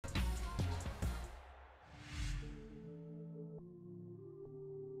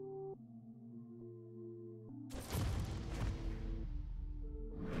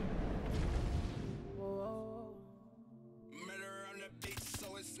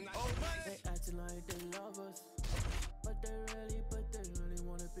like they love us, but they really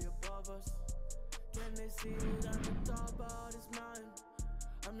wanna be above us. Can they see it on the top of this mountain?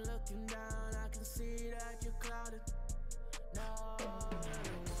 I'm looking down, I can see that you're clouded. No, they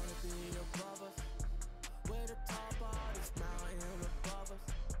don't wanna be above us. We're the top of this mountain above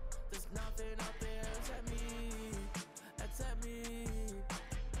us. There's nothing up there except me, except me.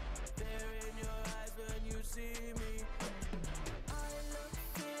 Fear in your eyes when you see me. I look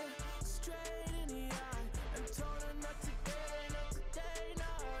fear straight in the eye and told her not today, not today,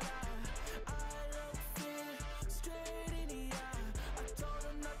 no, no. I look fear straight in the eye. I told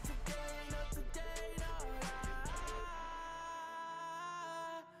her not today, not today, no, no.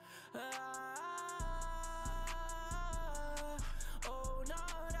 Oh no,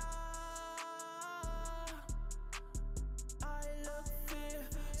 no. I look fear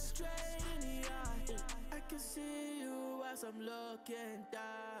straight in the eye. I can see you as I'm looking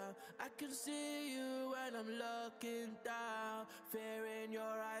down. I can see you when I'm looking down. Fear in your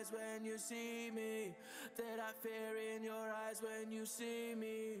eyes when you see me. That I fear in your eyes when you see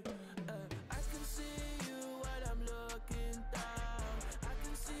me. I can see you when I'm looking down. I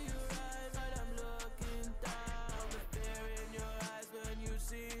can see your eyes when I'm looking down. The fear in your eyes when you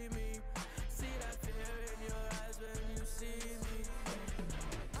see me. See that fear in your eyes when you see me.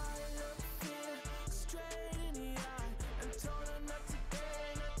 I look fear straight in the eye and told her not today,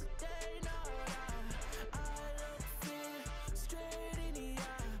 not today, no, no. I look fear straight in the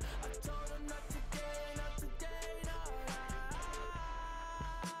eye. I told her not today, not today, no,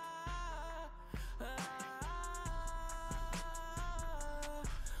 no.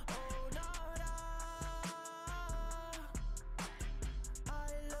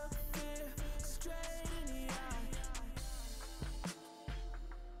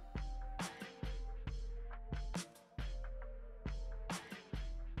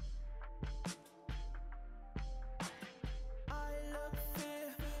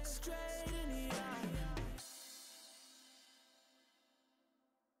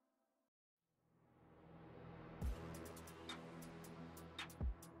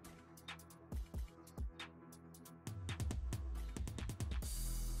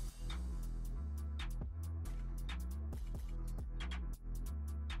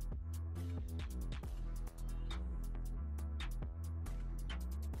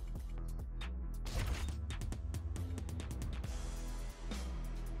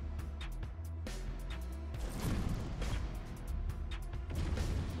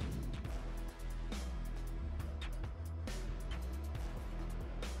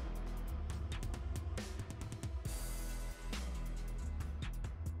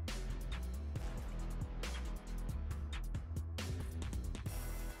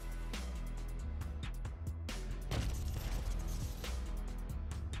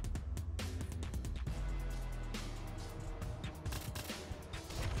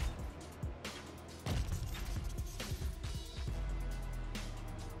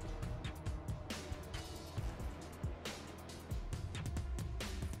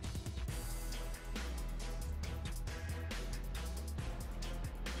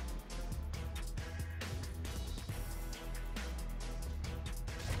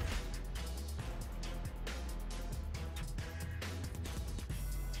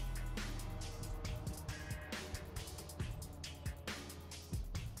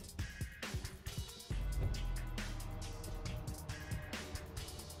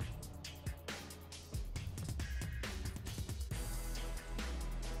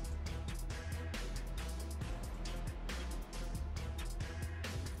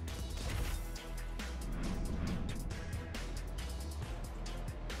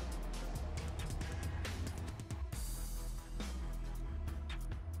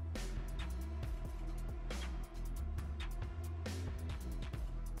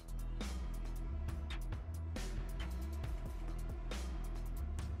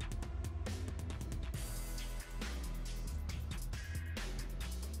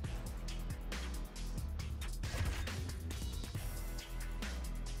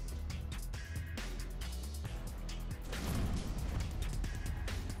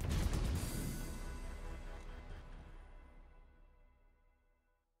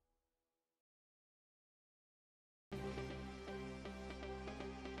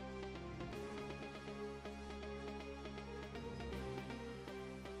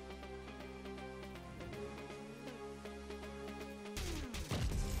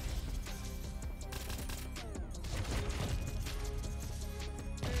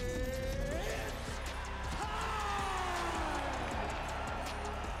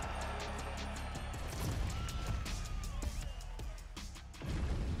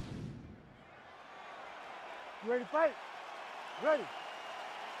 You ready to fight? Ready.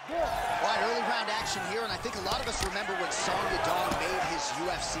 Yeah. All right, early round action here, and I think a lot of us remember when Song Yadong made his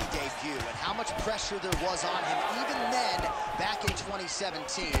UFC debut and how much pressure there was on him even then back in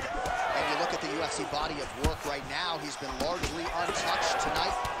 2017. And you look at the UFC body of work right now, he's been largely untouched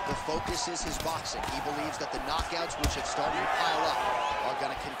tonight. The focus is his boxing. He believes that the knockouts, which have started to pile up, are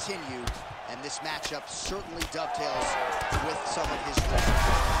going to continue, and this matchup certainly dovetails with some of his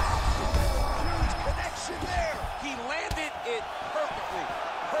huge connection there. He landed it perfectly.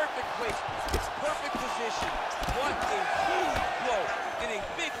 Perfect placement. It's perfect position. What a huge blow in a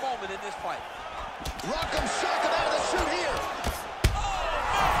big moment in this fight. Rock'em shock him out of the chute here.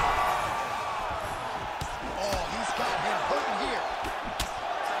 Oh, he's got him hurting here.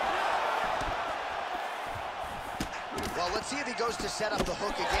 Well, let's see if he goes to set up the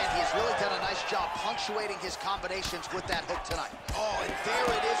hook again. He has really done a nice job punctuating his combinations with that hook tonight. Oh, and there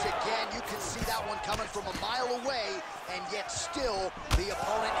it is again. You can see that one coming from a mile away, and yet still the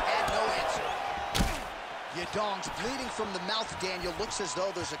opponent had no answer. Yadong's bleeding from the mouth, Daniel. Looks as though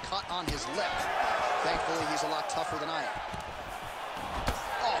there's a cut on his lip. Thankfully, he's a lot tougher than I am.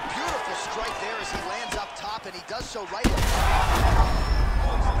 Oh, beautiful strike there as he lands up top, and he does so right in the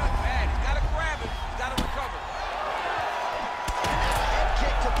Oh, he's not bad. He's got to grab him. He's got to recover.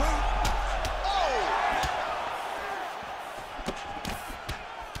 Kick to boot. Oh!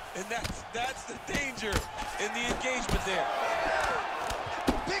 And that's the danger in the engagement there.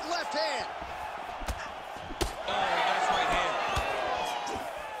 Big left hand. Oh, nice right hand.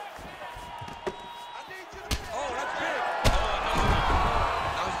 Oh, that's big. Oh, another one.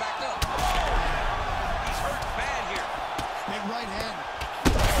 Now he's backed up. He's hurt bad here. Big right hand.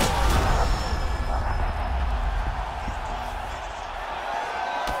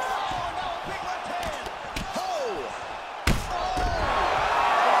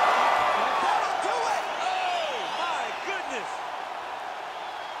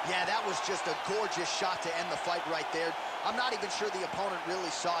 Yeah, that was just a gorgeous shot to end the fight right there. I'm not even sure the opponent really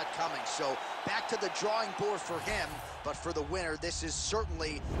saw it coming. So back to the drawing board for him. But for the winner, this is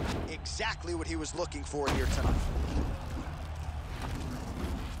certainly exactly what he was looking for here tonight.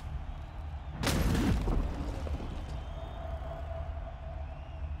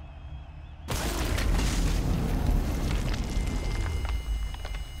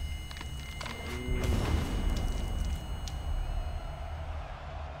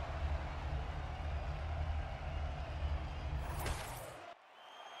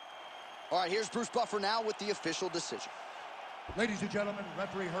 All right, here's Bruce Buffer now with the official decision. Ladies and gentlemen,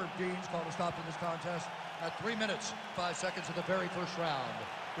 referee Herb Dean's called a stop to this contest at 3 minutes, 5 seconds of the very first round.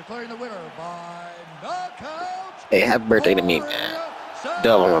 Declaring the winner by knockout. Hey, happy birthday to me, man.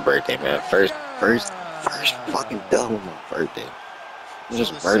 Double my birthday, man. First fucking double my birthday.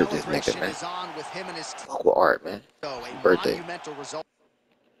 Just murdered this nigga, man. Fuck with art, man. Birthday.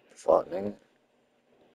 Fuck, nigga.